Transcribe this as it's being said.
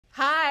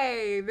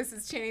Hi, this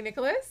is Chani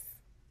Nicholas.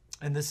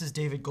 And this is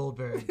David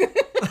Goldberg.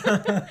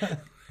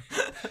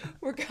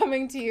 We're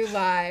coming to you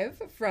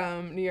live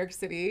from New York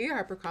City,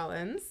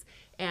 HarperCollins,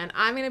 and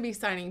I'm going to be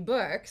signing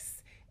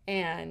books,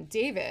 and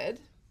David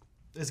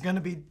is going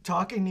to be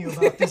talking to you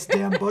about this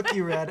damn book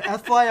you read.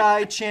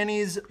 FYI,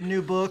 Chani's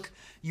new book,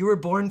 You Were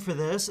Born for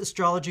This,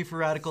 Astrology for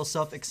Radical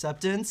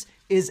Self-Acceptance,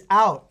 is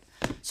out.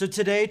 So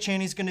today,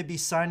 Chani's going to be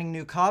signing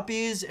new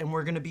copies, and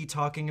we're going to be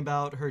talking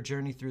about her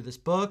journey through this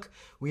book.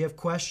 We have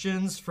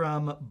questions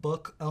from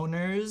book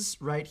owners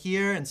right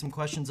here, and some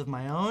questions of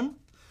my own.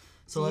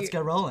 So let's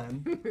get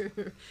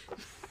rolling.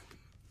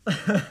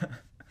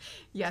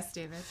 Yes,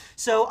 David.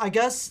 So I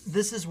guess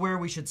this is where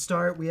we should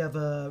start. We have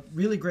a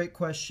really great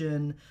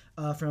question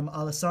from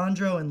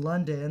Alessandro in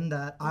London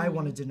that I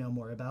wanted to know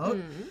more about.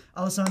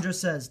 Alessandro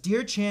says,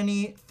 Dear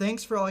Chani,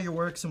 thanks for all your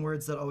works and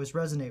words that always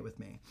resonate with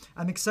me.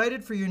 I'm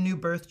excited for your new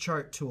birth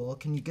chart tool.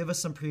 Can you give us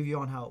some preview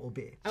on how it will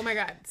be? Oh my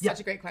God, such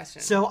a great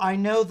question. So I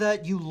know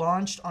that you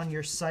launched on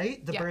your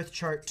site the birth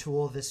chart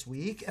tool this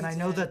week, and I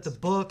know that the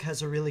book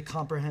has a really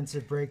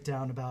comprehensive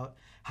breakdown about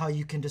how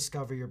you can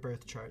discover your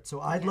birth chart. So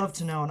I'd love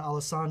to know, and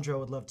Alessandro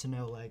would love to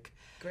know, like,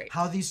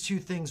 how these two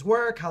things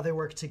work, how they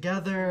work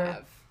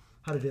together,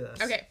 how to do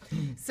this. Okay,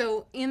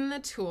 so in the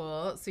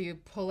tool, so you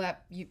pull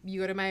up, you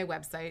go to my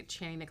website,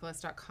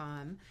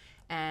 chaninicholas.com,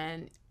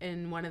 and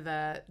in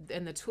the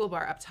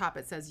toolbar up top,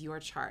 it says your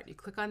chart. You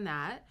click on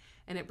that,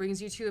 and it brings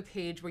you to a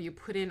page where you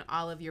put in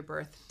all of your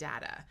birth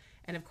data.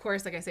 And of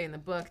course, like I say in the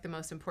book, the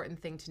most important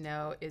thing to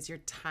know is your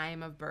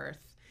time of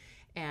birth.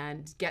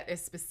 And get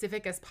as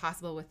specific as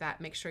possible with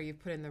that. Make sure you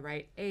put in the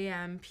right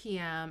AM,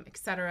 PM,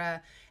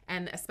 etc.,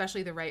 and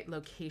especially the right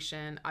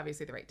location.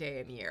 Obviously, the right day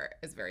and year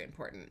is very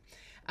important.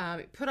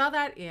 Put all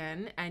that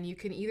in, and you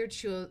can either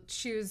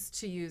choose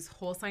to use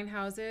whole sign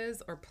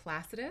houses or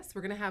Placidus.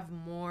 We're going to have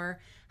more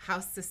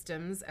house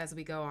systems as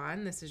we go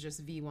on. This is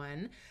just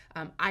V1.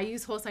 I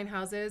use whole sign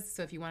houses,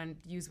 so if you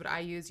want to use what I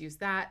use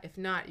that. If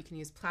not, you can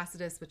use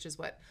Placidus, which is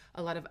what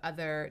a lot of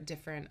other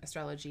different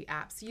astrology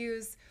apps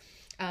use.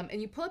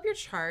 And you pull up your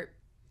chart,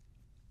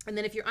 and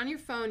then if you're on your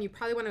phone, you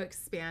probably want to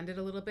expand it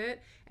a little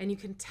bit, and you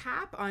can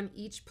tap on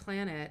each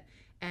planet,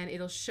 and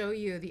it'll show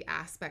you the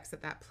aspects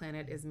that that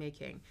planet is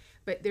making.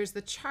 But there's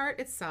the chart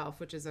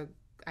itself, which is,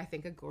 I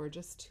think, a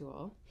gorgeous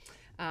tool.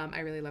 I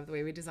really love the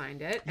way we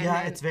designed it. And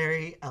then, it's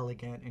very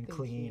elegant and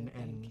clean.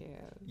 Thank you.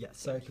 Yes,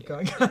 sorry, keep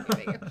going.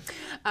 Thank you.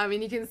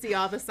 And you can see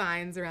all the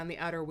signs around the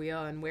outer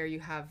wheel and where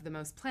you have the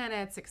most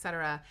planets,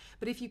 etc.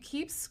 But if you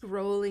keep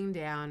scrolling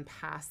down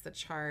past the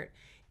chart,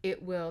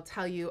 it will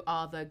tell you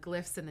all the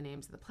glyphs and the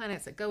names of the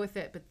planets that go with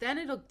it, but then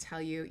it'll tell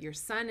you your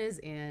sun is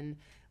in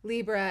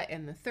Libra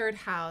in the 3rd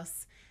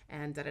house,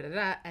 and and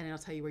it'll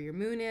tell you where your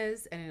moon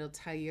is, and it'll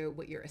tell you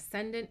what your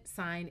ascendant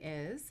sign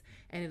is,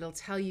 and it'll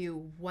tell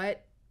you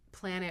what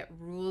planet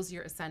rules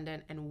your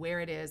ascendant and where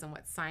it is and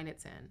what sign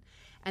it's in.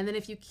 And then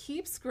if you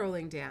keep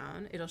scrolling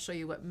down, it'll show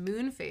you what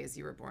moon phase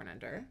you were born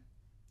under.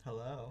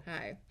 Hello.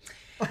 Hi.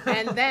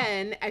 And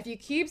then if you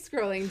keep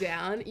scrolling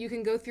down, you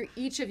can go through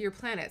each of your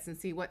planets and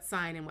see what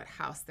sign and what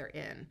house they're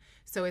in.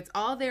 So it's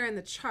all there in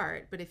the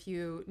chart, but if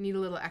you need a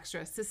little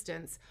extra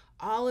assistance,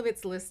 all of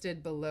it's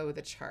listed below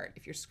the chart.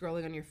 If you're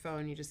scrolling on your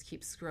phone, you just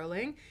keep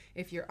scrolling.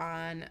 If you're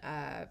on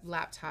a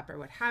laptop or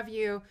what have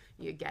you,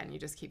 you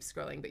just keep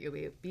scrolling, but you'll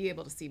be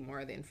able to see more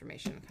of the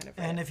information kind of.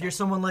 And if you're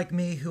someone like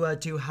me who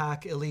had to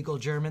hack illegal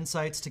German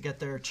sites to get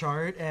their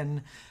chart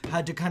and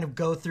had to kind of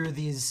go through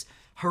these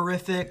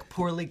horrific,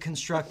 poorly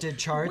constructed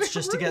charts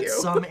just to get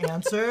some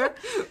answer.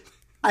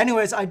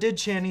 Anyways, I did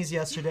Chani's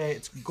yesterday.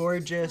 It's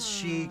gorgeous,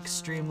 chic,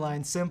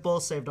 streamlined, simple,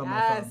 saved on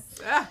my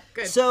phone.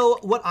 Good. So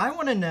what I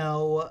want to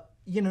know,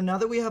 now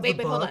that we have the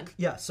book. Hold on.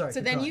 Yeah, sorry.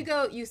 So then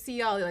you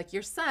see all, like,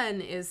 your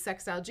sun is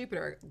sextile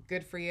Jupiter.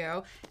 Good for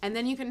you. And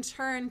then you can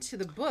turn to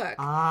the book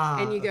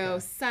and you go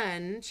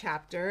sun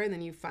chapter, and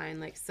then you find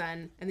like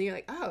sun, and then you're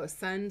like, oh,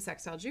 sun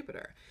sextile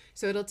Jupiter.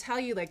 So it'll tell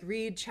you, like,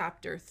 read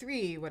chapter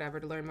 3, whatever,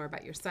 to learn more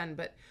about your sun.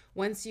 But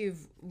once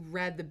you've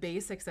read the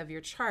basics of your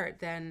chart,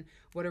 then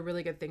what a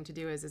really good thing to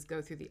do is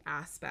go through the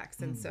aspects.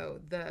 And so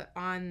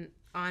on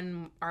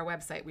our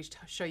website, we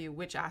show you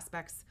which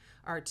aspects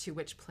are to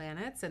which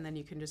planets, and then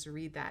you can just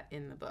read that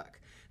in the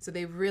book. So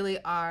they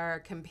really are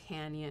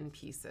companion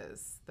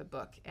pieces, the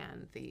book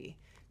and the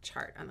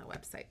chart on the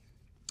website.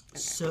 Okay.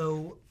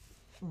 So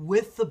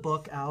with the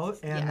book out,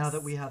 and now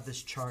that we have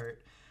this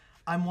chart,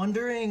 I'm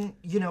wondering,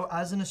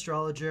 as an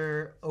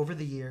astrologer over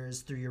the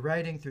years, through your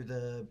writing,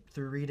 through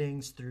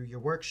readings, through your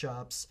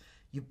workshops,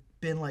 you've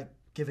been like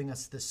giving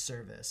us this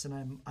service,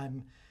 and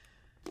I'm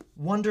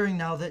wondering,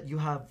 now that you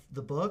have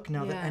the book,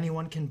 now that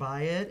anyone can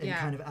buy it and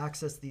kind of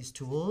access these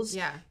tools,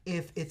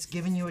 if it's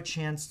given you a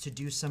chance to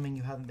do something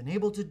you haven't been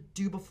able to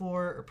do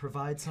before, or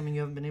provide something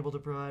you haven't been able to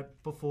provide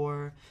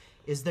before.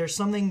 Is there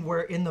something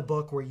where in the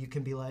book where you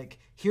can be like,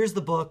 here's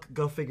the book,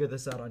 go figure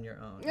this out on your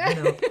own?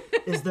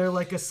 Is there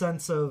like a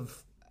sense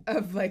of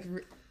like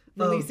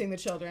releasing the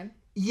children?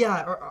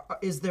 Yeah, or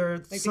is there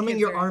like something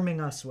you're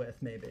arming us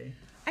with, maybe?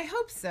 I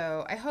hope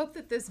so. I hope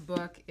that this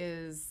book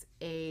is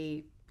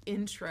a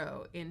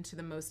intro into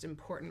the most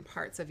important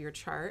parts of your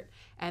chart,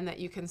 and that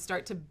you can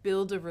start to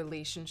build a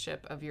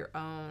relationship of your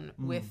own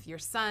with your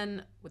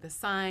sun, with the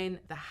sign,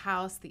 the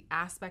house, the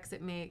aspects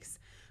it makes,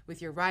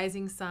 with your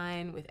rising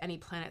sign, with any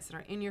planets that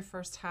are in your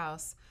first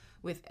house,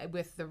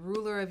 with the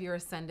ruler of your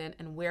ascendant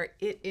and where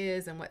it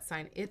is and what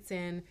sign it's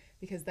in,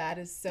 because that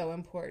is so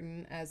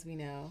important, as we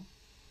know.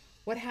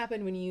 What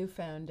happened when you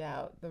found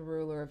out the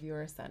ruler of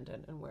your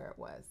ascendant and where it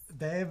was?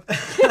 Babe.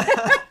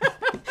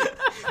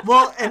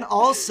 Well, and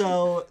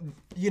also,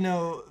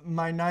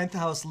 my 9th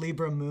house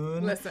Libra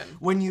moon. Listen.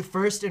 When you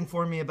first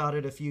informed me about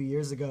it a few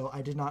years ago,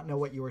 I did not know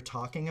what you were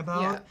talking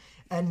about. Yeah.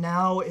 And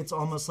now it's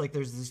almost like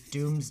there's this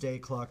doomsday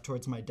clock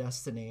towards my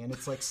destiny, and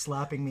it's like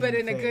slapping me But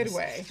in the in face. a good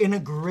way. In a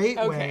great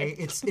way.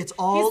 It's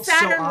all He's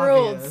Saturn so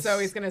ruled, obvious. so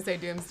he's going to say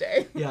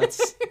doomsday. Yeah,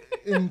 it's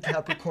in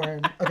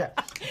Capricorn. Okay.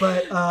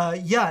 But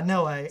I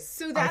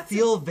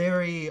feel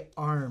very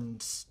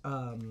armed.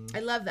 I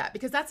love that,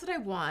 because that's what I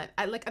want.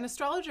 Like, an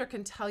astrologer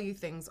can tell you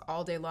things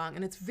all day long,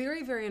 and it's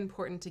very, very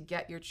important to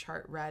get your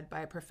chart read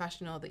by a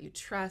professional that you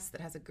trust,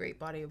 that has a great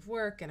body of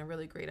work and a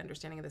really great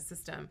understanding of the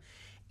system.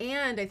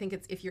 And I think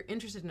if you're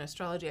interested in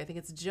astrology, I think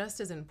it's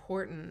just as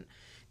important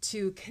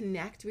to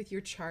connect with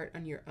your chart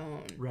on your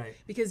own. Right.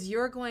 Because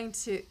you're going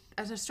to,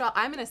 as an astrologer,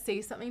 I'm going to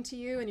say something to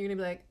you and you're going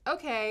to be like,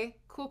 okay,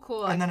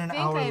 cool. And then an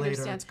hour later,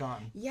 understand. it's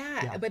gone.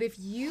 Yeah, but if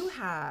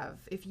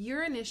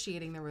you're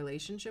initiating the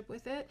relationship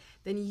with it,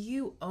 then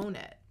you own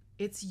it.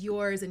 It's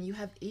yours and you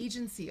have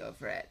agency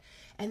over it.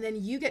 And then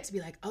you get to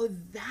be like, oh,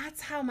 that's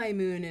how my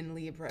moon in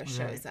Libra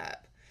shows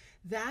up.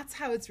 That's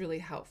how it's really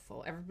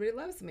helpful. Everybody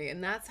loves me.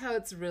 And that's how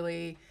it's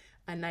really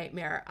a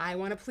nightmare. I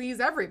want to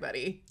please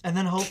everybody. And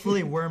then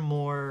hopefully we're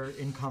more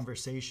in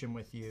conversation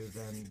with you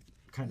than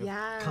kind of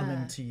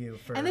coming to you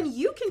for And then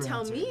you can tell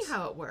answers. me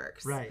how it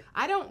works. Right.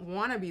 I don't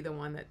want to be the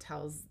one that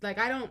tells, like,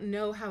 I don't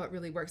know how it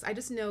really works. I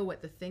just know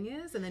what the thing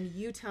is. And then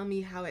you tell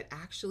me how it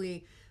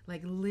actually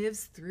like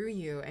lives through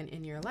you and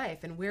in your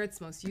life and where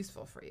it's most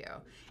useful for you.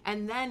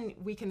 And then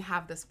we can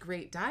have this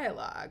great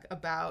dialogue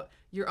about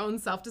your own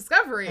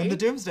self-discovery. And the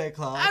doomsday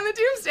clock.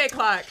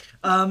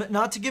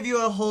 Not to give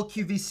you a whole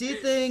QVC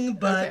thing,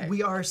 but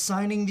we are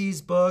signing these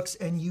books,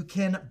 and you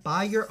can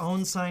buy your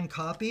own signed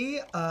copy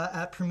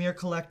at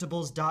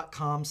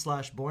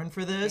premiercollectibles.com/born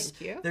for this.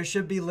 Thank you. There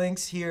should be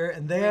links here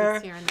and there.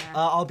 Links here and there.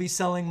 I'll be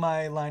selling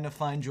my line of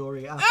fine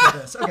jewelry after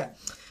this. Okay.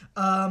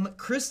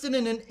 Kristen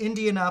in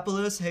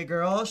Indianapolis, hey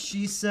girl,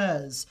 she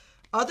says,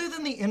 other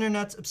than the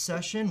internet's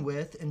obsession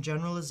with and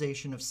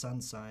generalization of sun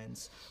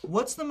signs,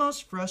 what's the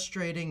most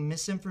frustrating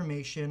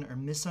misinformation or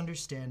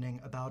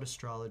misunderstanding about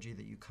astrology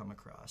that you come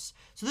across?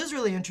 So this is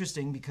really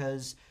interesting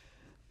because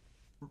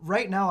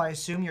right now I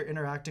assume you're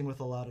interacting with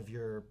a lot of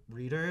your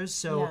readers.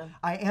 So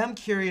I am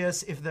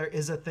curious if there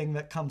is a thing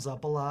that comes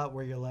up a lot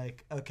where you're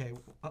like, okay,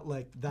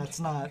 like that's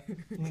not,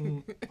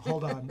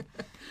 hold on.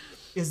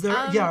 Is there,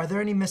 are there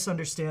any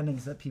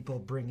misunderstandings that people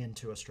bring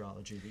into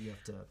astrology that you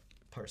have to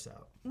parse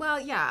out? Well,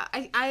 yeah,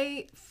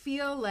 I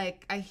feel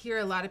like I hear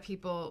a lot of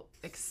people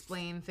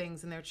explain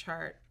things in their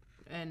chart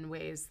in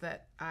ways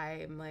that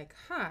I'm like,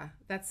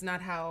 that's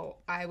not how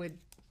I would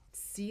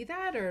see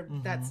that, or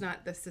that's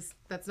not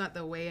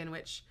the way in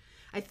which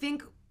I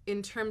think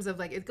in terms of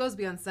like, it goes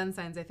beyond sun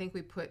signs. I think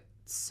we put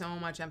so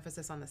much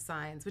emphasis on the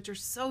signs, which are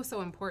so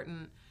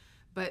important.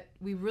 But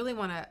we really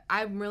want to,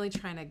 I'm really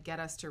trying to get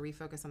us to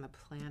refocus on the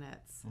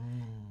planets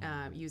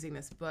using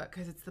this book,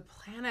 because it's the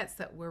planets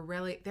that we're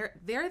really,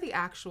 they're the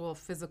actual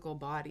physical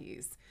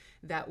bodies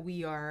that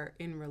we are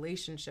in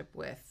relationship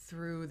with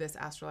through this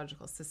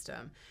astrological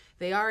system.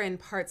 They are in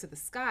parts of the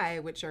sky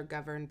which are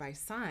governed by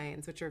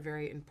signs, which are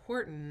very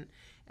important.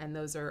 And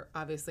those are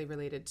obviously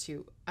related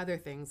to other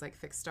things like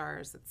fixed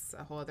stars. It's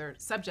a whole other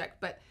subject.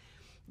 But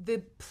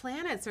the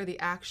planets are the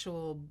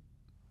actual,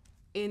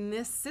 in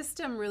this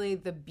system, really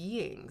the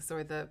beings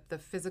or the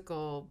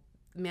physical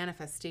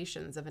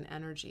manifestations of an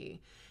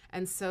energy.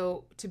 And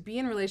so to be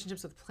in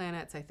relationships with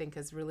planets, I think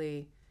is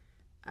really,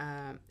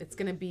 it's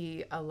going to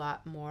be a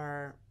lot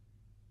more,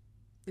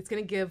 it's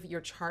going to give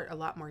your chart a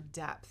lot more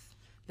depth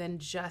than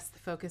just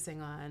focusing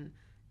on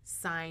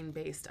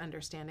sign-based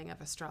understanding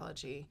of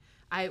astrology.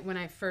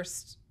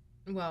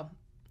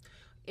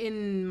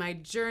 In my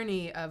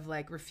journey of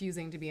like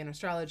refusing to be an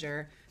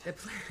astrologer,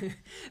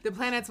 the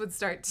planets would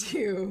start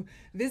to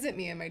visit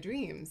me in my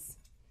dreams,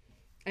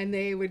 and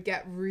they would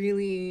get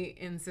really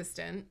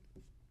insistent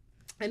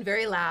and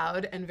very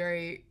loud and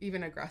very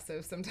even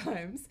aggressive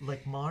sometimes.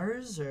 Like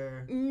Mars,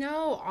 or?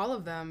 No, all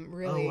of them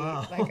really. Oh,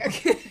 wow.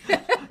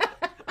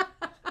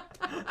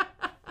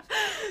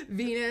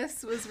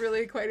 Venus was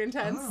really quite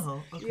intense.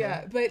 Oh, okay.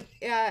 Yeah, but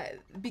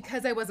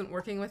because I wasn't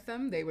working with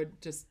them, they would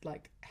just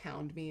like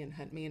hound me and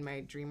hunt me in my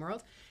dream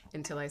world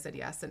until I said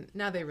yes. And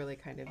now they really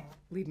kind of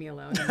leave me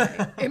alone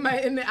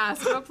in the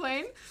astral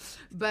plane.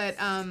 But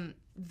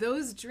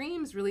those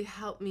dreams really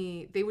helped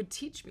me. They would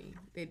teach me.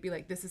 They'd be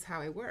like, this is how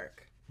I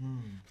work.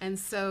 And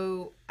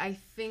so I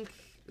think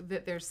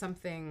that there's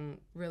something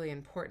really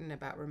important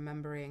about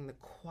remembering the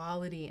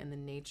quality and the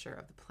nature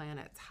of the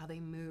planets, how they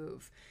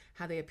move,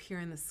 how they appear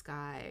in the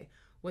sky,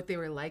 what they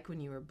were like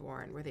when you were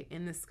born. Were they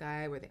in the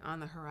sky? Were they on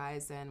the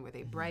horizon? Were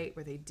they bright?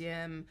 Were they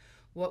dim?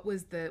 What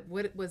was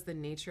the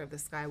nature of the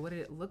sky? What did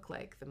it look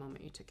like the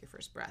moment you took your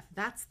first breath?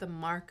 That's the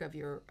mark of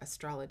your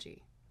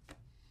astrology.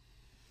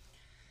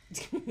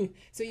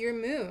 So your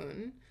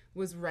moon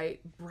was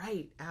bright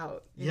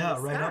out in the sky.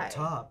 Right up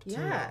top too.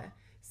 Yeah.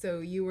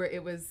 So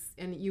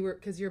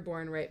because you're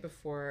born right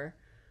before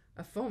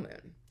a full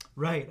moon.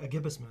 Right, a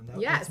gibbous moon.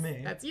 That's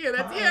me. That's you.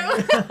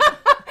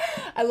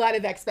 A lot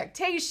of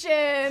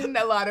expectation,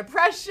 a lot of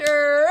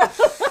pressure.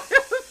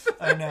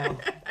 I know.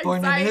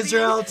 Born in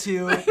Israel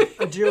to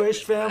a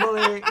Jewish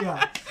family.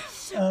 Yeah.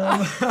 So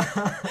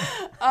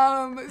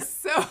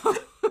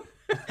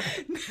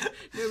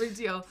no big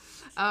deal.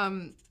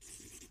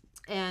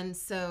 And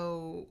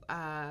so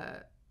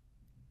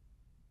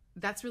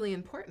that's really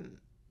important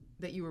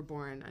that you were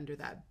born under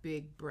that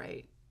big,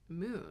 bright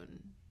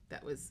moon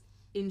that was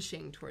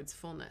inching towards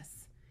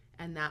fullness.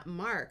 And that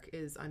mark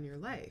is on your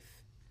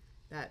life,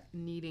 that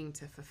needing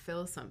to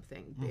fulfill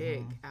something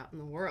big out in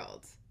the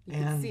world. You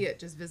can see it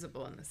just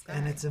visible in the sky.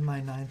 And it's in my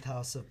 9th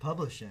house of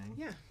publishing.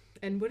 Yeah.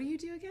 And what do you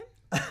do again?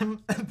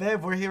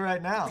 Babe, we're here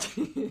right now.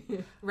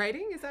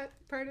 Writing? Is that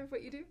part of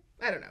what you do?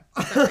 I don't know.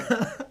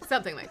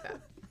 Something like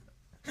that.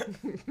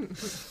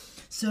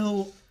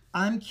 So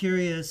I'm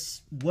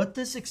curious what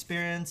this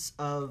experience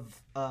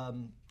of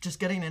just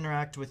getting to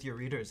interact with your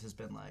readers has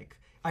been like.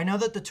 I know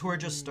that the tour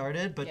just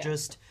started, but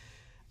just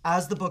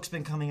as the book's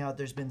been coming out,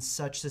 there's been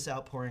such this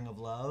outpouring of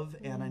love,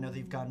 and I know that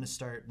you've gotten to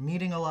start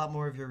meeting a lot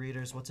more of your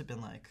readers. What's it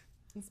been like?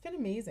 It's been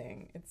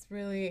amazing. It's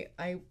really,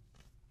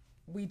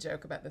 we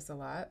joke about this a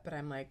lot, but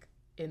I'm like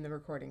in the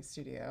recording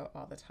studio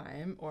all the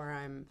time, or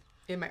I'm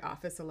in my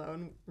office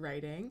alone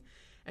writing.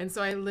 And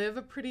so I live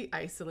a pretty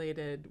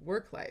isolated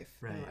work life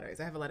in a lot of ways.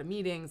 I have a lot of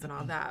meetings and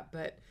all that,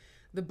 but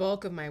the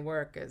bulk of my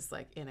work is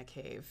like in a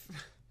cave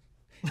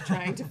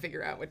trying to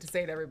figure out what to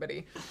say to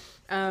everybody.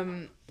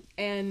 And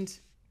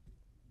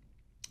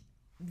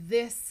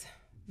this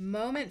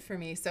moment for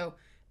me, so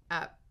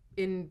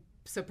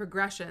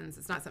progressions,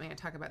 it's not something I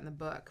talk about in the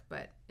book,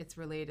 but it's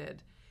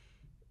related.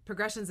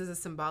 Progressions is a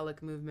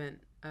symbolic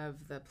movement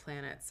of the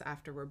planets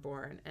after we're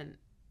born. And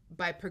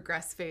by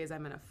progress phase,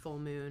 I'm in a full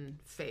moon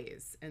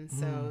phase. And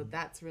so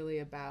that's really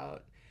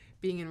about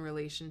being in a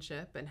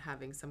relationship and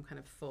having some kind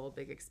of full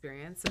big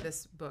experience. So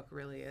this book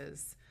really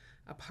is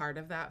a part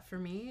of that for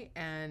me.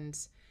 And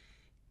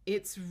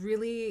it's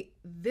really,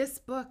 this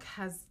book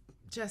has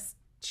just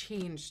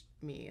changed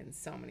me in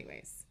so many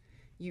ways.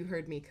 You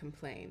heard me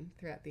complain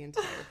throughout the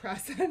entire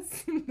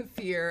process, the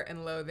fear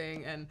and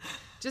loathing and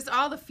just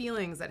all the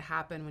feelings that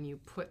happen when you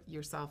put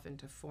yourself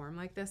into form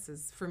like this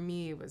is, for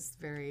me, was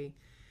very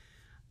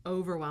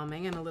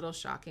overwhelming and a little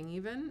shocking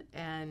even.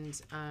 And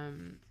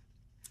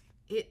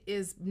it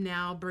is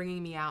now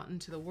bringing me out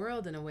into the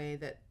world in a way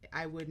that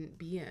I wouldn't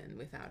be in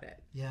without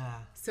it. Yeah.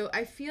 So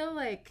I feel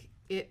like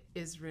it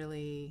is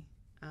really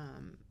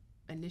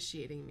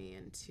initiating me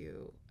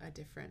into a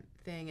different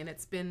thing. And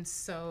it's been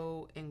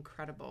so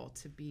incredible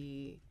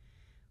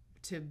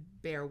to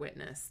bear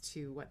witness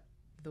to what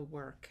the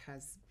work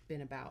has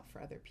been about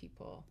for other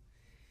people.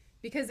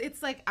 Because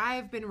it's like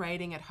I've been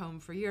writing at home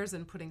for years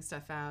and putting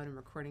stuff out and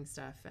recording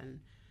stuff and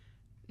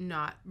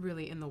not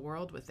really in the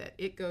world with it.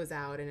 It goes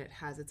out and it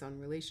has its own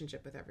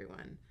relationship with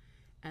everyone.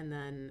 And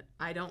then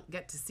I don't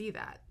get to see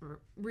that,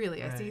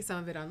 really. Right. I see some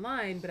of it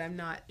online, but I'm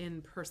not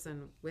in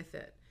person with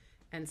it.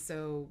 And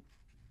so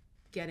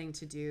getting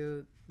to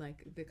do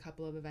like the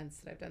couple of events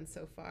that I've done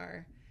so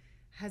far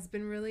has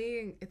been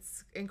really,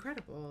 it's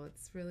incredible.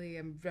 It's really,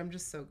 I'm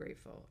just so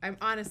grateful. I'm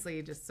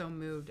honestly just so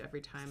moved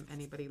every time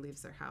anybody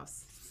leaves their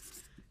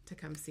house to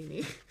come see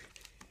me.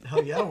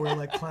 Oh yeah, we're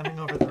like climbing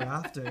over the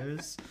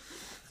rafters.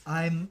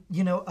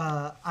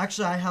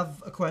 Actually I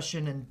have a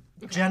question, and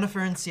Jennifer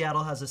in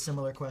Seattle has a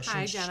similar question.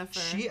 Hi, Jennifer.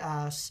 She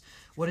asks,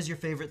 what is your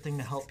favorite thing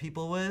to help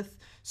people with?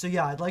 So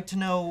yeah, I'd like to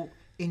know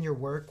in your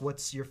work,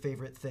 what's your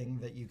favorite thing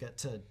that you get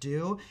to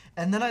do?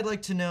 And then I'd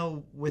like to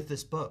know with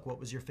this book, what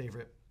was your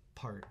favorite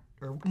part?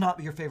 Or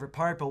not your favorite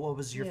part, but what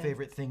was your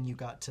favorite thing you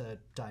got to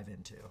dive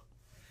into?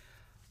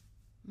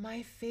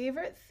 My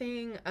favorite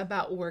thing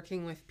about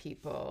working with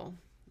people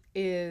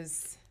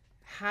is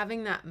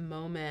having that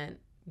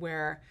moment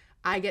where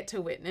I get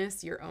to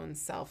witness your own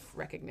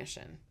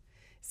self-recognition.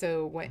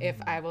 So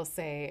if I will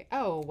say,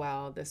 oh,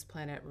 well, this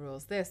planet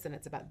rules this, and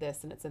it's about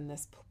this, and it's in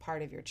this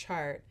part of your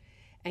chart,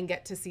 and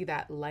get to see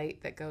that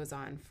light that goes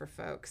on for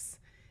folks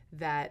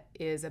that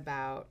is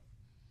about,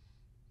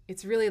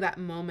 it's really that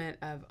moment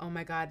of, oh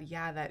my God,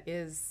 yeah, that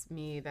is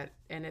me.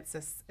 And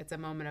it's a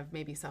moment of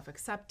maybe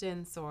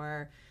self-acceptance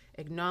or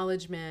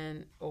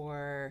acknowledgement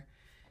or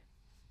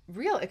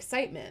real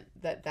excitement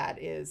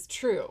that is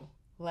true.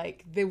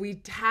 Like that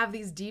we have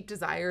these deep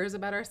desires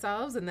about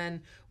ourselves, and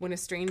then when a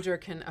stranger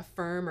can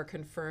affirm or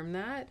confirm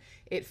that,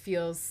 it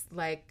feels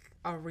like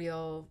a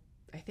real,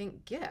 I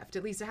think, gift.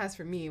 At least it has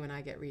for me when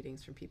I get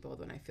readings from people,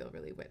 when I feel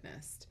really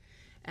witnessed.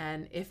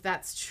 And if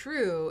that's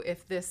true,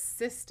 if this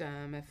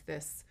system, if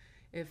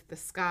the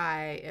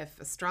sky, if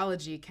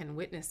astrology can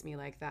witness me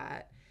like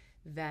that,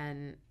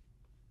 then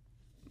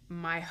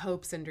my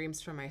hopes and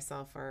dreams for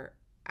myself are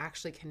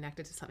actually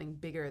connected to something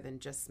bigger than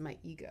just my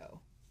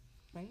ego,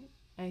 right?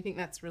 And I think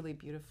that's really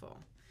beautiful.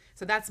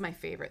 So that's my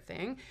favorite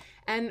thing.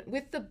 And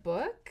with the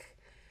book,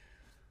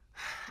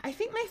 I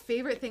think my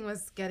favorite thing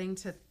was getting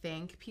to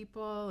thank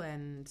people.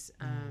 And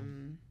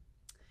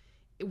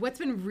what's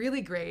been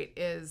really great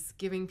is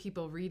giving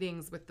people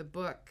readings with the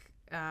book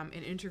in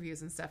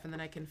interviews and stuff. And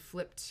then I can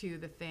flip to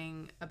the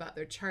thing about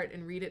their chart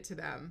and read it to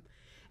them.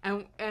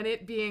 And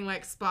it being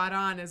like spot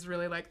on is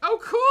really like, oh,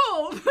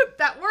 cool,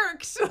 that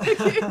worked.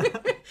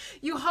 Like,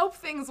 you hope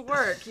things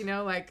work, you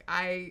know, like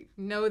I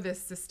know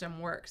this system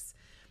works.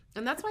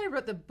 And that's why I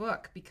wrote the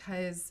book,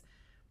 because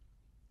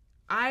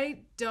I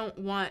don't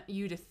want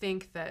you to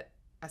think that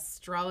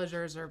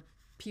astrologers are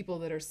people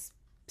that are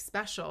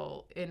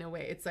special in a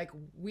way. It's like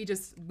we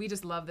just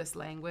love this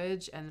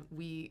language and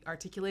we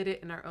articulate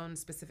it in our own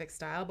specific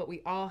style, but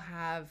we're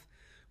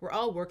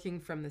all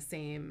working from the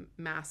same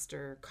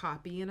master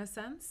copy in a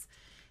sense.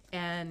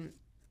 And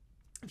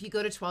if you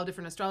go to 12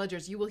 different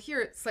astrologers, you will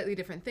hear slightly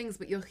different things,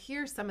 but you'll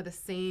hear some of the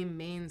same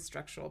main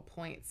structural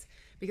points,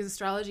 because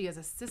astrology is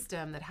a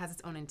system that has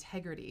its own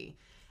integrity.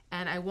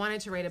 And I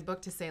wanted to write a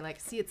book to say, like,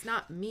 see, it's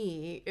not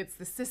me, it's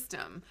the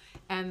system.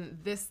 And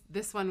this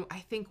one, I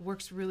think,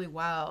 works really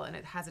well, and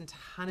it has a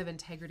ton of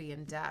integrity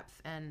and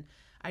depth. And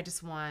I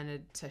just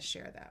wanted to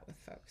share that with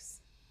folks.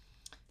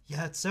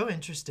 Yeah, it's so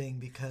interesting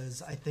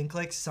because I think,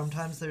 like,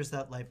 sometimes there's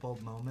that light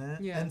bulb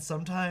moment, and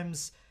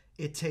sometimes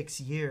it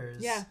takes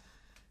years. Yeah.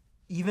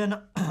 Even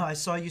I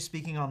saw you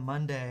speaking on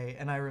Monday,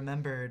 and I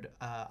remembered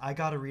I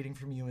got a reading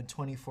from you in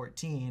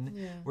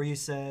 2014 where you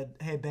said,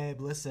 hey, babe,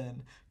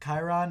 listen,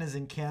 Chiron is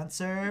in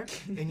Cancer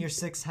in your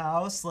 6th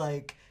house.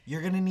 Like,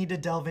 you're going to need to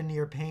delve into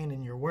your pain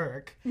and your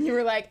work. You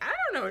were like, I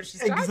don't know what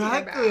she's talking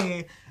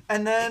about.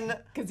 And then...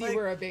 Because you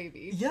were a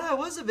baby. Yeah, I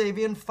was a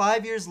baby. And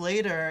 5 years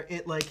later,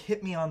 it, like,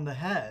 hit me on the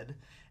head.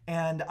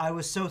 And I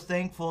was so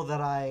thankful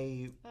that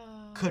I...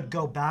 could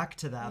go back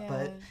to that,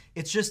 but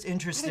it's just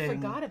interesting. I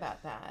forgot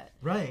about that.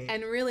 Right.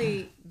 And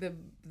really,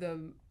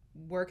 the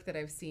work that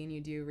I've seen you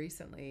do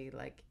recently,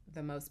 like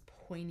the most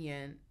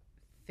poignant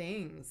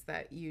things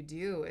that you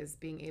do is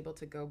being able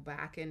to go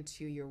back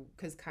into your,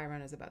 because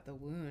Chiron is about the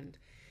wound,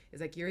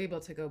 is like you're able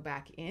to go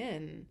back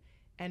in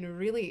and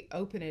really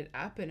open it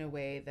up in a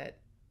way that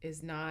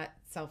is not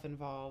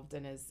self-involved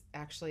and is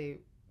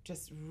actually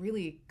just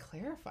really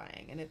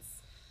clarifying. And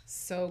it's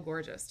so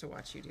gorgeous to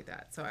watch you do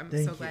that. So I'm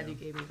glad you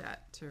gave me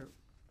that to.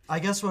 I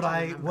guess what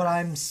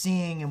I'm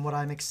seeing and what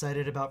I'm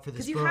excited about for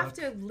this book. Because you have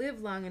to live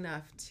long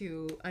enough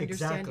to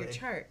understand your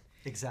chart.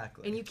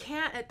 Exactly. And you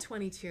can't at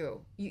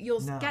 22.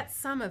 You'll get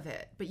some of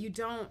it, but you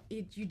don't.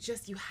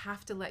 You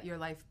have to let your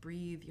life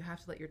breathe. You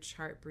have to let your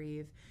chart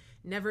breathe.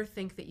 Never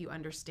think that you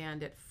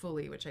understand it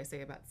fully, which I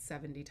say about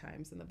 70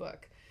 times in the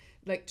book.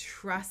 Like,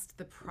 trust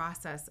the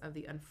process of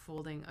the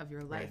unfolding of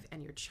your life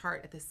and your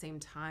chart at the same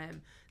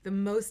time. The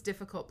most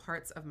difficult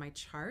parts of my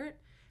chart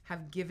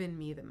have given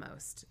me the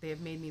most. They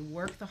have made me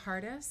work the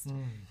hardest.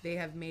 They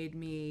have made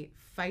me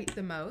fight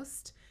the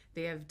most.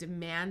 They have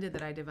demanded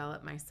that I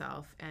develop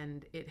myself,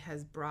 and it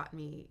has brought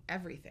me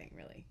everything,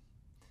 really.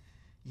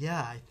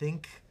 Yeah,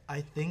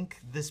 I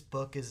think this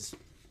book is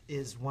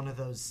one of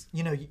those,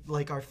 you know,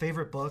 like our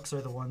favorite books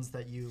are the ones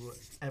that you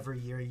every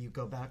year you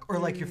go back, or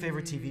like your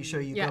favorite TV show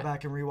you go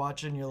back and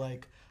rewatch and you're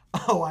like,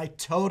 oh, I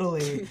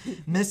totally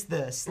missed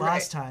this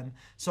last time.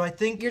 So I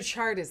think your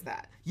chart is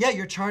that. Yeah,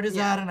 your chart is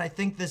that, and I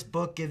think this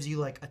book gives you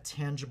like a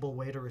tangible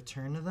way to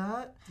return to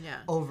that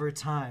over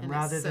time, and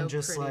rather it's so than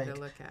just pretty like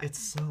to look at. It's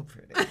so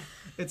pretty.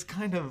 It's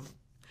kind of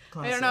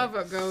classic. I don't know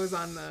if it goes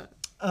on the.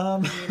 I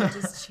mean, it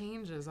just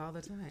changes all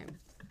the time.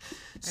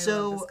 I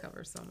love this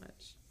cover so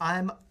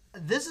much.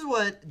 This is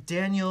what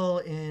Daniel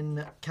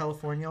in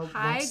California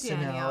wants to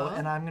know,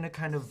 and I'm going to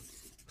kind of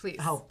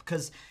help,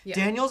 because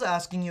Daniel's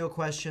asking you a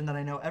question that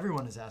I know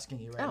everyone is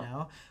asking you right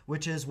now,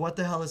 which is, what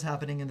the hell is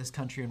happening in this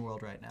country and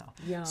world right now?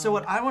 Yeah. So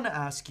what I want to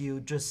ask you,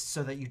 just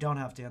so that you don't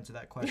have to answer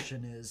that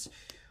question, is,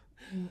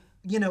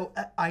 you know,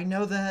 I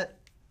know that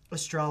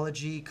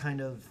astrology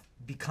kind of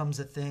becomes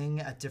a thing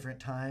at different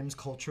times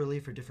culturally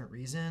for different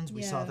reasons.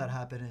 We saw that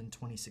happen in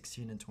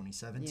 2016 and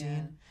 2017.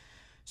 Yeah.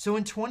 So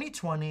in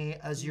 2020,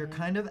 as you're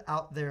kind of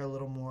out there a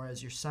little more,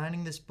 as you're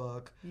signing this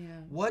book,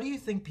 what do you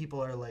think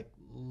people are like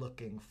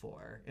looking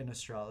for in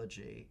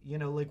astrology? You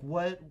know, like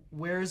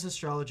where is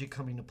astrology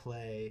coming to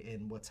play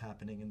in what's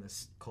happening in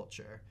this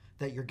culture?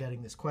 That you're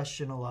getting this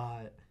question a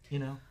lot, you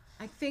know?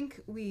 I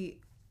think we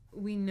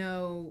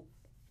know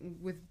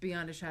with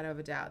beyond a shadow of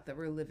a doubt that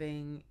we're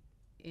living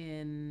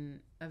in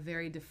a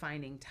very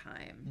defining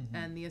time.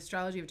 And the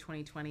astrology of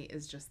 2020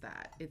 is just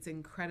that. It's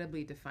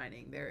incredibly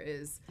defining. There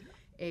is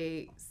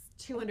a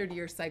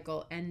 200-year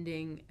cycle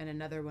ending and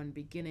another one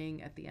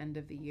beginning at the end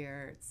of the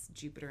year. It's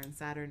Jupiter and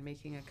Saturn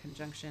making a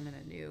conjunction in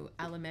a new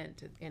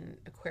element in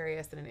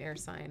Aquarius and an air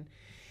sign.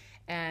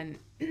 And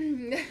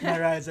my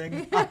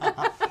rising.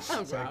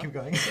 Sorry, keep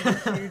going.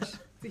 It's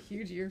a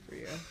huge year for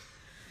you.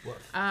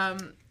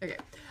 Okay.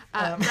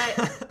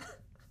 But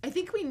I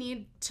think we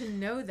need to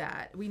know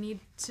that. We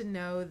need to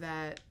know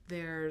that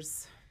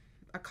there's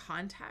a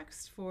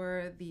context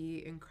for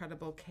the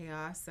incredible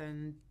chaos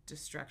and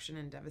destruction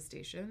and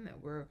devastation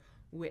that we're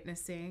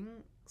witnessing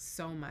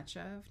so much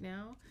of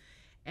now.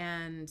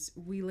 And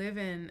we live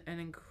in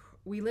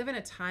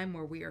a time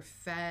where we are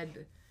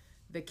fed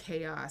the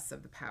chaos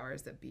of the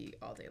powers that be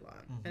all day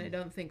long. Mm-hmm. And I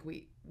don't think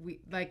we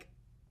like,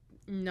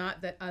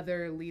 not that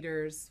other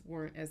leaders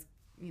weren't as,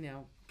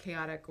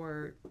 chaotic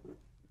or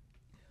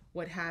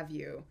what have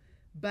you,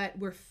 but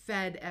we're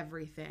fed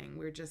everything.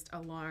 We're just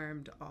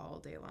alarmed all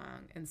day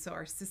long. And so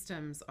our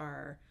systems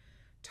are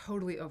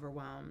totally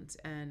overwhelmed,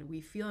 and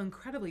we feel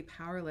incredibly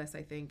powerless,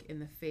 I think, in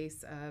the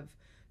face of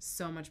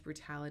so much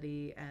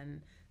brutality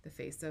and the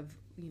face of,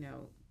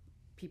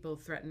 people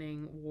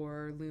threatening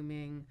war,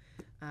 looming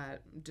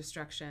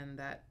destruction,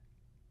 that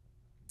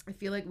I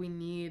feel like we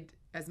need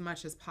as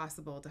much as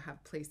possible to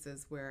have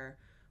places where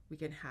we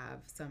can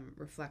have some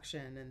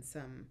reflection and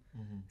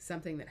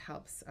something that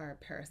helps our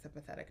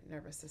parasympathetic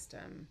nervous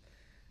system,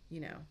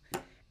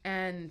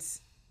 and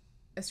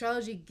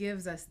astrology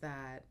gives us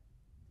that.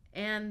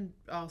 And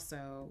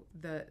also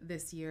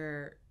this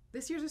year's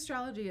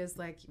astrology is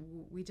like,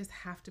 we just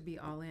have to be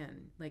all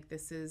in. Like,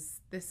 this is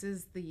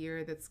the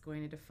year that's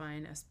going to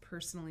define us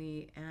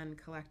personally and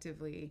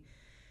collectively.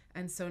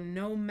 And so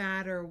no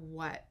matter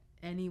what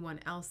anyone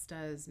else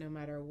does, no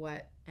matter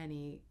what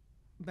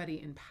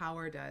anybody in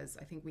power does,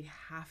 I think we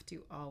have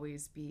to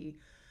always be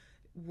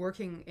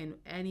working in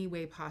any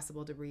way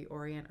possible to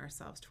reorient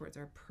ourselves towards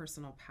our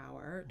personal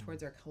power,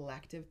 towards our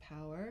collective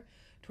power,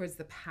 towards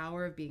the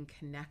power of being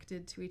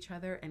connected to each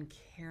other and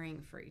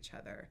caring for each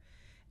other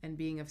and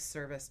being of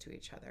service to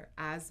each other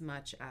as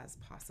much as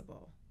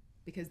possible,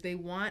 because they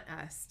want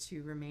us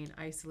to remain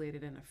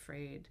isolated and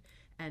afraid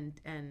and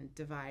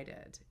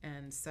divided.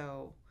 And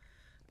so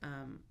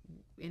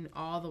in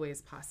all the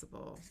ways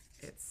possible,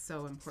 it's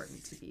so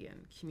important to be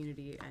in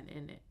community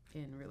and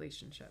in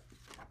relationship.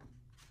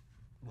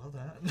 Well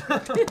done.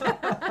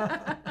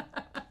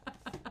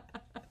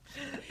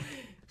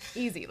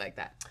 Easy like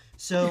that.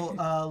 So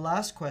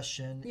last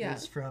question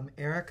is from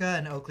Erica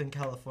in Oakland,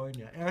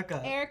 California.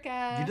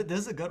 Erica. This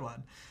is a good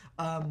one.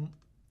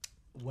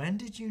 When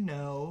did you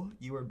know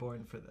you were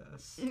born for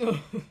this?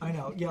 I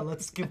know. Yeah,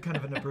 let's give kind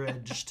of an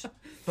abridged.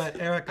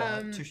 But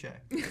Erica, touche.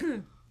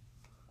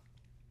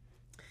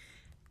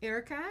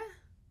 Erica?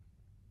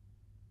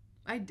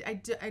 I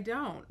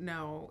don't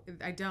know.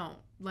 I don't.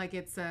 Like,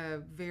 it's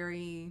a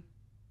very...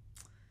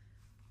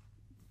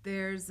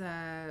 There's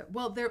a...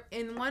 Well, there,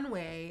 in one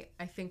way,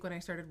 I think when I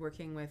started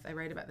working with... I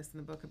write about this in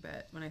the book a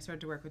bit. When I started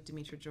to work with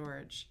Demetra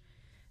George,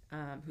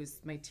 who's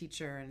my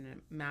teacher and a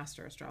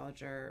master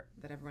astrologer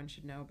that everyone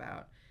should know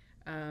about.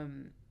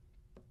 And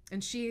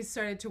she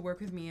started to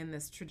work with me in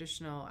this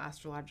traditional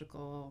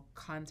astrological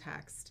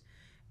context.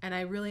 And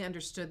I really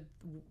understood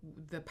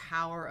the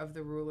power of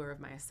the ruler of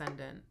my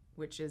ascendant,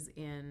 which is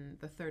in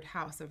the third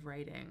house of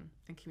writing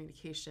and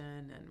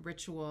communication and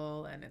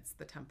ritual, and it's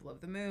the temple of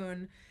the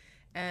moon.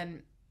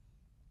 And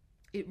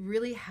it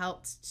really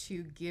helped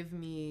to give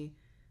me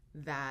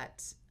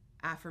that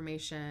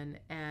affirmation,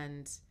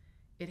 and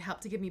it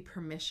helped to give me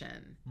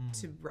permission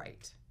to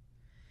write.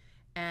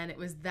 And it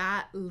was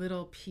that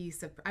little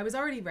piece of... I was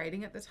already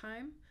writing at the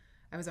time.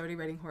 I was already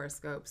writing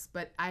horoscopes,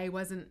 but I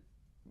was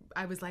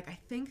like, I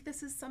think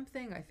this is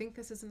something. I think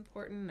this is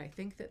important. I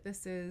think that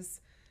this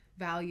is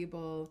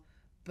valuable.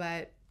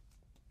 But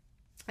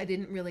I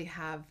didn't really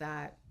have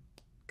that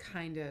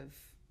kind of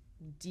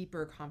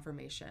deeper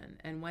confirmation.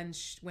 And when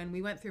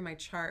we went through my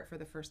chart for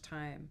the first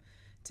time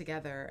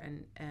together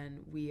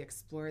and we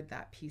explored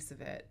that piece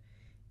of it,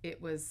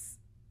 it was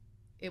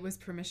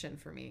permission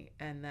for me.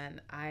 And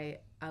then I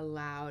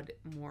allowed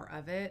more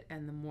of it,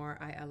 and the more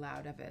I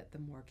allowed of it, the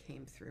more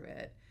came through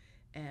it.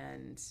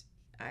 And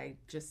I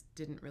just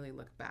didn't really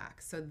look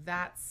back. So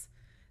that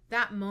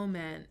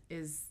moment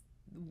is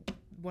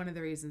one of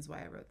the reasons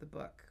why I wrote the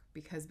book,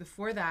 because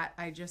before that,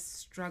 I just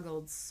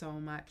struggled so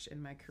much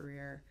in my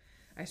career.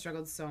 I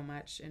struggled so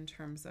much in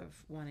terms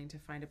of wanting to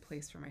find a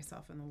place for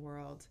myself in the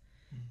world.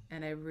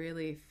 And I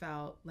really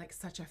felt like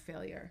such a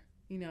failure.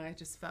 I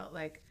just felt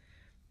like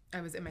I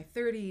was in my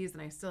 30s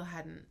and I still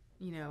hadn't,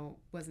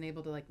 wasn't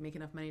able to like make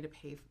enough money to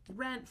pay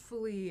rent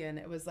fully. And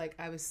it was like,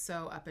 I was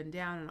so up and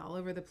down and all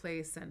over the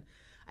place. And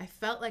I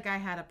felt like I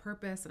had a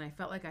purpose and I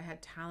felt like I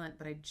had talent,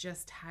 but I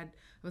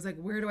was like,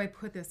 where do I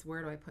put this?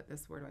 Where do I put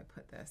this? Where do I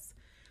put this?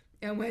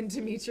 And when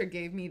Demetra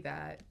gave me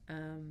that,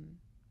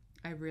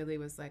 I really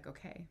was like,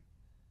 okay,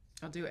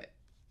 I'll do it.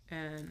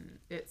 And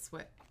it's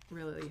what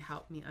really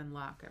helped me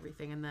unlock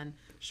everything. And then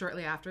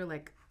shortly after,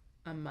 like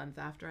a month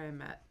after, I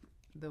met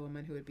the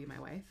woman who would be my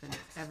wife, and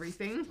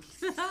everything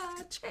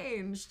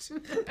changed.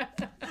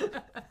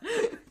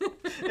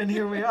 And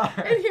here we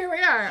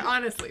are.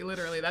 Honestly,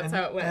 literally, that's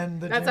how it went.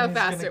 And that's how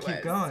fast it was.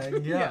 Keep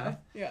going. Yeah.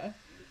 Yeah.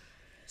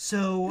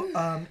 So,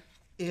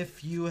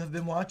 if you have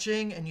been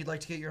watching and you'd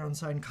like to get your own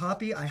signed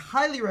copy, I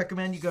highly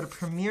recommend you go to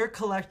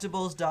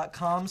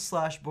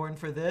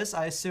premiercollectibles.com/bornforthis.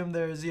 I assume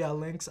there's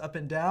links up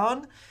and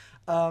down.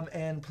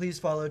 And please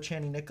follow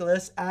Chani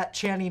Nicholas at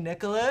Chani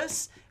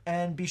Nicholas.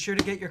 And be sure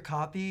to get your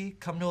copy.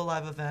 Come to a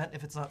live event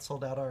if it's not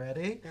sold out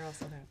already. They're all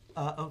sold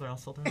out. They're all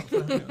sold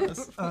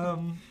out.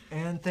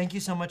 And thank you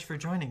so much for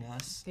joining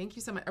us. Thank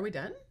you so much. Are we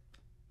done?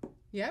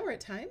 Yeah, we're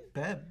at time.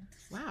 Babe.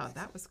 Wow,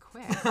 that was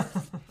quick.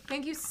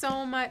 Thank you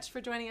so much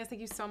for joining us.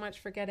 Thank you so much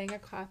for getting a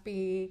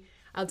copy.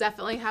 I'll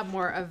definitely have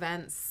more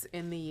events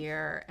in the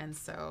year, and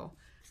so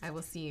I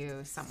will see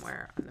you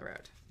somewhere on the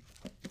road.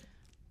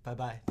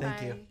 Bye-bye.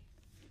 Thank you. Bye.